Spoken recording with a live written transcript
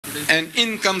And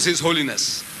in comes His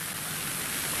Holiness,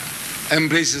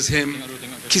 embraces him,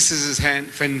 kisses his hand.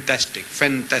 Fantastic,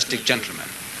 fantastic gentleman.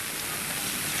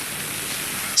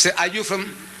 Say, are you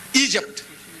from Egypt?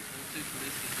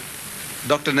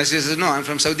 Dr. Nasir says, no, I'm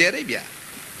from Saudi Arabia.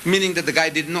 Meaning that the guy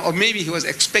didn't know, or maybe he was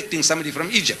expecting somebody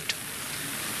from Egypt.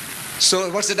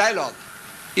 So what's the dialogue?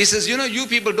 He says, you know, you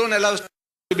people don't allow us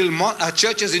to build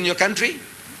churches in your country.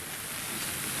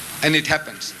 And it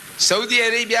happens. Saudi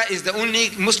Arabia is the only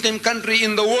Muslim country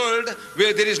in the world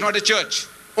where there is not a church.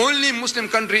 Only Muslim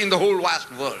country in the whole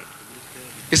vast world.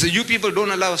 He says, you people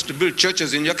don't allow us to build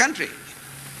churches in your country.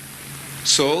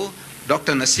 So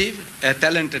Dr. Nasif, a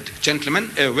talented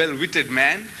gentleman, a well-witted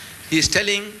man, he is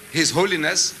telling His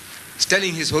Holiness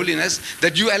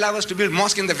that you allow us to build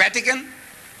mosque in the Vatican?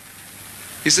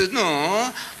 He says,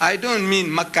 no, I don't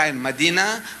mean Makkah and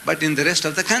Medina, but in the rest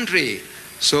of the country.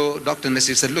 So Dr.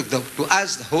 Nasir said, look, to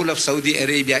us, the whole of Saudi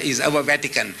Arabia is our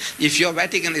Vatican. If your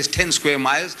Vatican is 10 square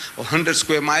miles or 100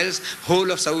 square miles, whole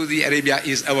of Saudi Arabia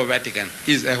is our Vatican,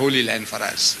 is a holy land for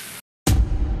us.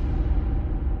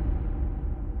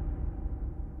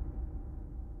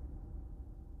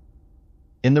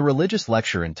 In the religious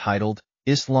lecture entitled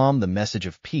Islam, the Message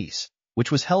of Peace,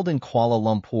 which was held in Kuala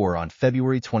Lumpur on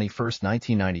February 21,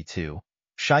 1992,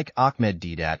 Sheikh Ahmed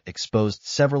Deedat exposed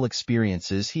several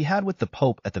experiences he had with the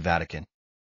Pope at the Vatican.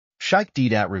 Sheikh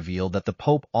Deedat revealed that the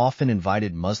Pope often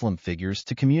invited Muslim figures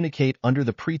to communicate under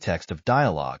the pretext of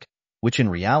dialogue, which in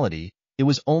reality, it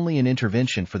was only an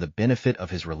intervention for the benefit of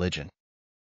his religion.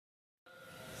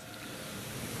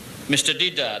 Mr.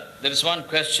 Deedat, there is one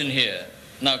question here.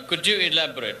 Now, could you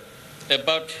elaborate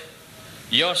about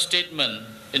your statement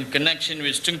in connection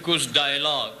with Tunku's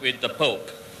dialogue with the Pope?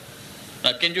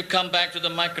 Now, can you come back to the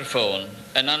microphone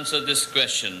and answer this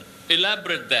question?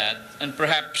 Elaborate that, and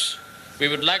perhaps we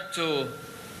would like to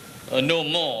know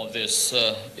more of this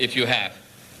if you have.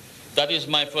 That is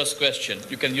my first question.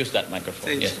 You can use that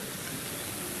microphone. Yes.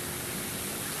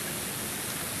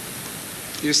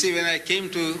 You see, when I came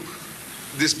to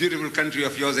this beautiful country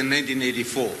of yours in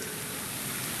 1984,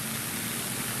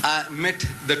 I met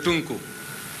the Tunku.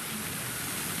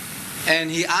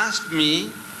 And he asked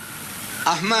me,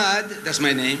 Ahmad, that's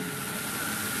my name,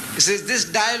 he says, this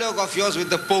dialogue of yours with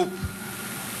the Pope,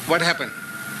 what happened?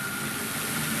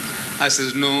 I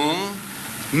says,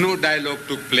 no dialogue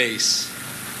took place.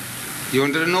 You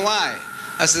wanted to know why?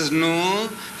 I says, no,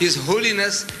 His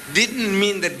Holiness didn't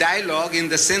mean the dialogue in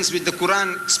the sense which the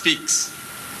Quran speaks.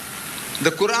 The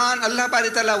Quran, Allah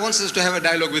Ta'ala wants us to have a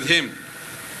dialogue with Him,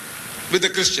 with the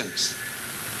Christians.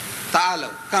 Ta'ala,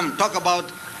 come, talk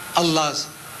about Allah's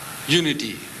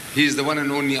unity. He is the one and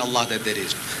only Allah that there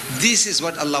is. This is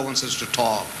what Allah wants us to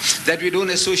talk. That we don't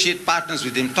associate partners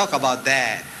with Him. Talk about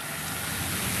that.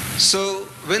 So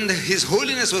when His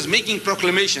Holiness was making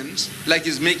proclamations, like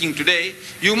He's making today,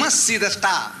 you must see the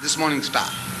star, this morning star.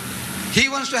 He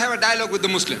wants to have a dialogue with the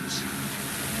Muslims.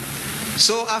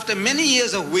 So after many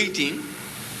years of waiting,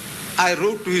 I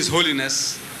wrote to His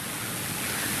Holiness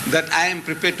that I am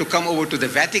prepared to come over to the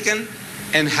Vatican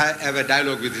and have a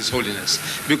dialogue with His Holiness.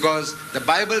 Because the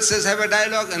Bible says have a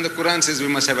dialogue and the Quran says we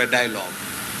must have a dialogue.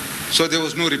 So there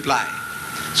was no reply.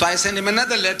 So I sent him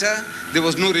another letter, there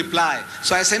was no reply.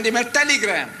 So I sent him a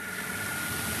telegram.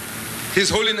 His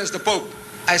Holiness the Pope,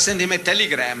 I sent him a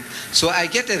telegram. So I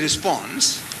get a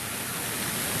response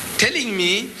telling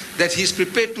me that he's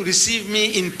prepared to receive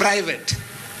me in private,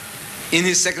 in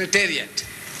his secretariat.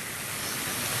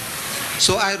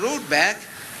 So I wrote back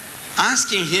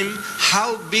asking him,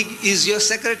 how big is your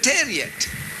secretariat?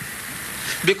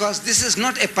 Because this is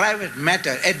not a private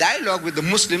matter. A dialogue with the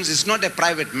Muslims is not a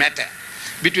private matter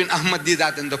between Ahmed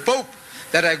Deedat and the Pope,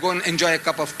 that I go and enjoy a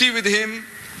cup of tea with him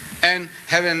and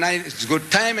have a nice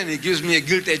good time, and he gives me a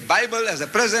gilt-edged Bible as a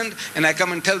present, and I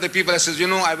come and tell the people, I says, you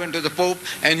know, I went to the Pope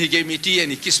and he gave me tea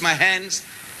and he kissed my hands.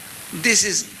 This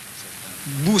is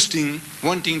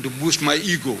wanting to boost my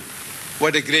ego.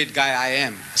 What a great guy I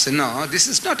am. I said, no, this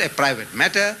is not a private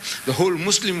matter. The whole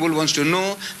Muslim world wants to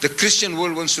know, the Christian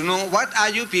world wants to know, what are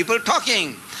you people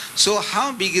talking? So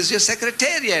how big is your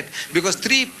secretariat? Because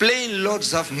 3 plane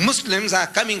loads of Muslims are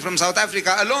coming from South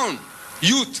Africa alone.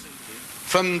 Youth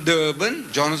from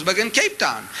Durban, Johannesburg and Cape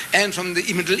Town, and from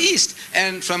the Middle East,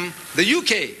 and from the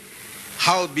UK.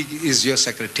 How big is your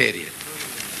secretariat?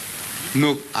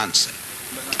 No answer.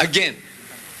 Again,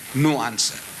 no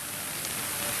answer.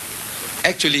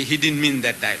 Actually, he didn't mean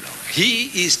that dialogue.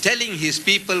 He is telling his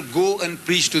people, go and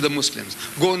preach to the Muslims.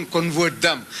 Go and convert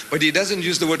them. But he doesn't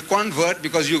use the word convert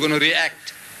because you're going to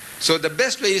react. So the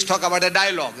best way is talk about a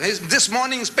dialogue. This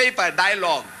morning's paper,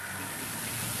 dialogue.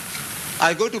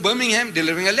 I go to Birmingham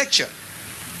delivering a lecture.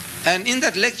 And in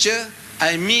that lecture,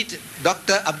 I meet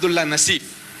Dr. Abdullah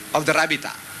Nasif of the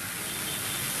Rabita.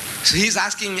 So he's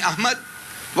asking me, Ahmad,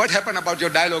 what happened about your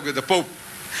dialogue with the Pope?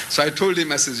 So I told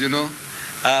him, I says,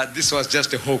 this was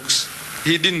just a hoax.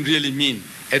 He didn't really mean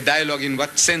a dialogue in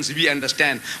what sense we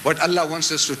understand. What Allah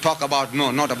wants us to talk about,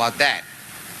 no, not about that.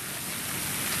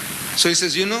 So he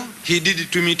says, he did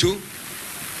it to me too.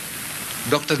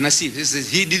 Dr. Nasif, he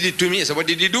says, he did it to me. I said, what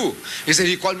did he do? He said,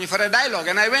 he called me for a dialogue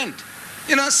and I went.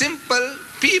 Simple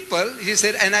people, he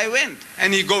said, and I went.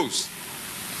 And he goes.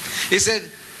 He said,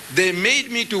 they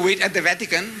made me to wait at the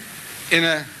Vatican in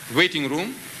a waiting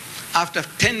room. After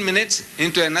 10 minutes,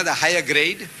 into another higher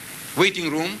grade waiting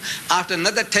room. After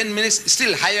another 10 minutes,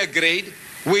 still higher grade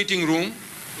waiting room.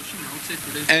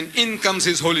 And in comes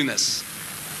His Holiness.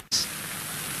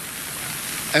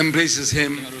 Embraces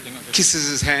him, kisses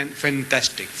his hand.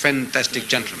 Fantastic, fantastic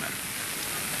gentleman.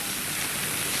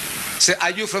 Say,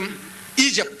 are you from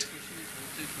Egypt?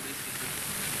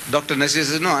 Dr. Nasir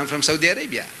says, no, I'm from Saudi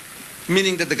Arabia.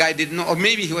 Meaning that the guy didn't know, or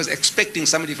maybe he was expecting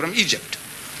somebody from Egypt.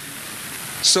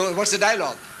 So what's the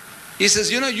dialogue? He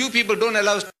says, you people don't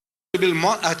allow us to build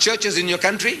churches in your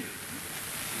country.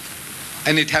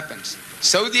 And it happens.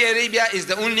 Saudi Arabia is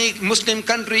the only Muslim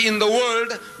country in the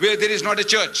world where there is not a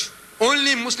church.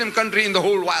 Only Muslim country in the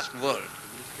whole vast world.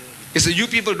 He says, you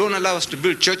people don't allow us to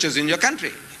build churches in your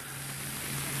country.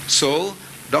 So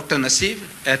Dr. Nasif,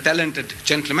 a talented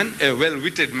gentleman, a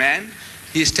well-witted man,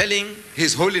 he is telling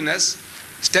His Holiness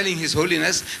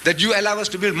that you allow us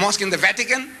to build mosque in the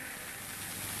Vatican?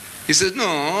 He says,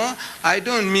 no, I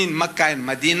don't mean Makkah and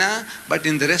Medina, but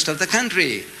in the rest of the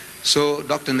country. So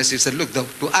Dr. Nasir said, look,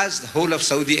 to us, the whole of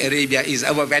Saudi Arabia is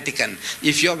our Vatican.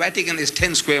 If your Vatican is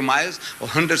 10 square miles or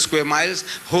 100 square miles,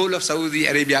 whole of Saudi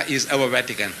Arabia is our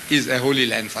Vatican, is a holy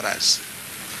land for us.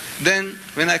 Then,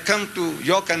 when I come to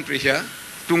your country here,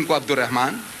 Tunku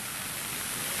Abdurrahman,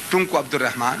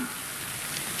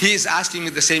 he is asking me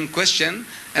the same question,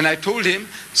 and I told him,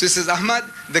 so he says, Ahmad,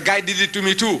 the guy did it to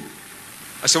me too.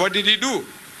 I said, what did he do?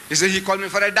 He said, he called me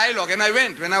for a dialogue, and I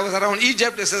went. When I was around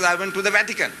Egypt, he says, I went to the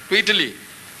Vatican, to Italy,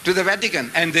 to the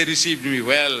Vatican, and they received me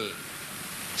well.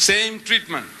 Same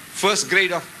treatment. First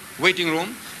grade of waiting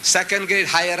room, second grade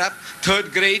higher up,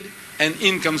 third grade, and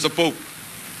in comes the Pope.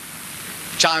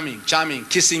 Charming,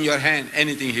 kissing your hand,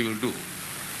 anything he will do.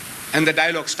 And the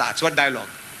dialogue starts. What dialogue?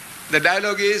 The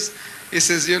dialogue is, he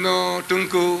says,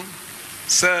 Tunku,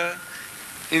 sir,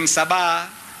 in Sabah,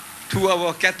 2 of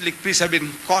our Catholic priests have been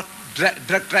caught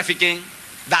drug trafficking,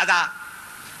 Dada,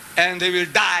 and they will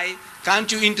die.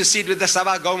 Can't you intercede with the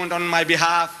Sabah government on my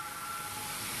behalf?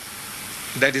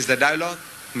 That is the dialogue?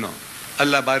 No.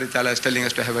 Allah Bari Ta'ala is telling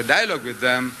us to have a dialogue with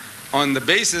them on the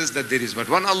basis that there is but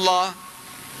one Allah,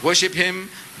 worship Him,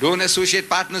 don't associate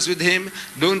partners with Him,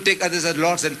 don't take others as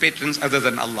lords and patrons other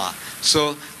than Allah.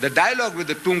 So the dialogue with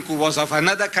the Tunku was of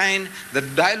another kind, the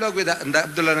dialogue with the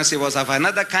Abdullah Nasir was of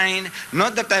another kind,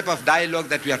 not the type of dialogue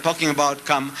that we are talking about.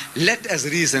 Come, let us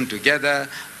reason together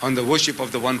on the worship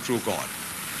of the one true God.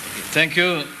 Thank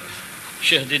you,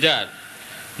 Sheikh Deedat.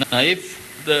 Now,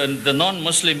 if the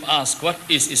non-Muslim asks, what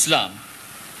is Islam?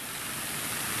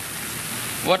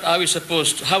 What are we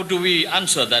supposed to, how do we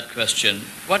answer that question?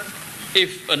 What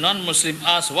if a non-Muslim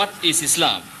asks, what is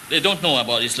Islam? They don't know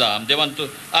about Islam. They want to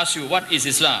ask you, what is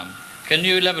Islam? Can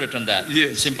you elaborate on that?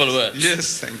 Yes. Simple words.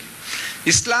 Yes, thank you.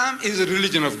 Islam is a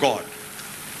religion of God.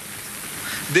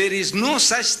 There is no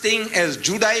such thing as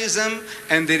Judaism,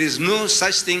 and there is no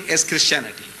such thing as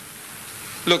Christianity.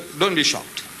 Look, don't be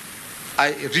shocked.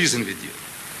 I reason with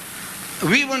you.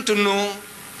 We want to know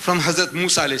from Hazrat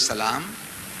Musa alayhi salam,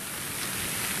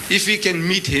 if we can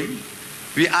meet him,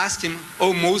 we asked him,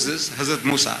 oh Moses, Hazrat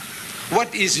Musa,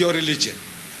 what is your religion?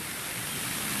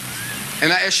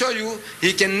 And I assure you,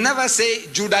 he can never say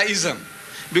Judaism,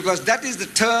 because that is the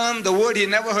term, the word he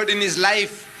never heard in his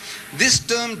life. This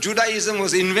term Judaism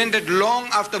was invented long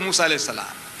after Musa alayhi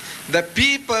salam. The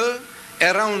people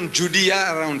around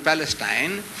Judea, around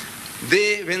Palestine,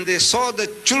 when they saw the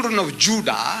children of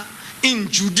Judah in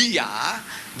Judea,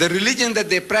 the religion that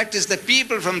they practiced, the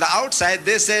people from the outside,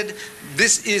 they said,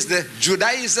 this is the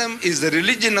Judaism, is the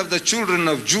religion of the children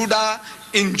of Judah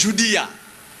in Judea.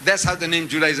 That's how the name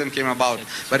Judaism came about.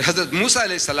 But Hazrat Musa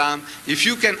alayhi salam, if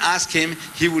you can ask him,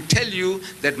 he would tell you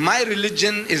that my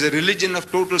religion is a religion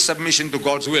of total submission to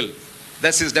God's will.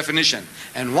 That's his definition.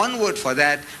 And one word for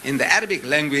that in the Arabic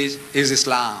language is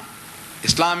Islam.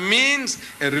 Islam means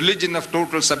a religion of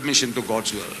total submission to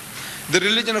God's will. The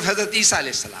religion of Hazrat Isa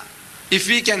alayhi salam. If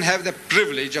we can have the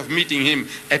privilege of meeting him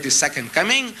at his second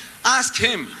coming, ask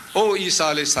him, oh Isa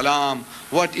alayhi salam,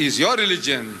 what is your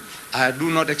religion? I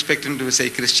do not expect him to say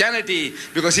Christianity,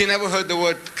 because he never heard the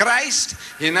word Christ,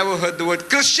 he never heard the word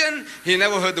Christian, he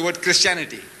never heard the word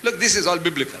Christianity. Look, this is all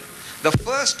biblical. The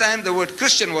first time the word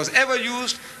Christian was ever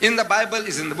used in the Bible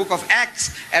is in the book of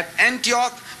Acts at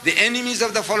Antioch. The enemies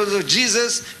of the followers of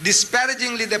Jesus,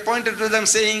 disparagingly they pointed to them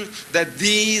saying that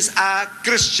these are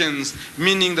Christians,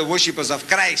 meaning the worshippers of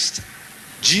Christ.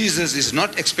 Jesus is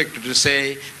not expected to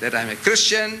say that I'm a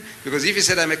Christian, because if he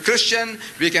said I'm a Christian,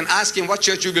 we can ask him what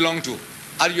church you belong to.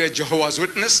 Are you a Jehovah's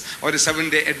Witness, or a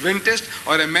Seventh-day Adventist,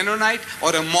 or a Mennonite, or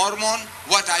a Mormon?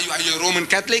 What are you? Are you a Roman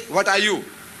Catholic? What are you?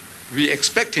 We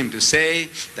expect him to say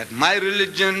that my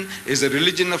religion is a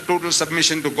religion of total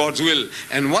submission to God's will.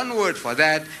 And one word for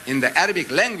that in the Arabic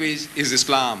language is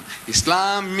Islam.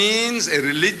 Islam means a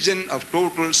religion of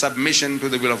total submission to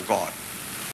the will of God.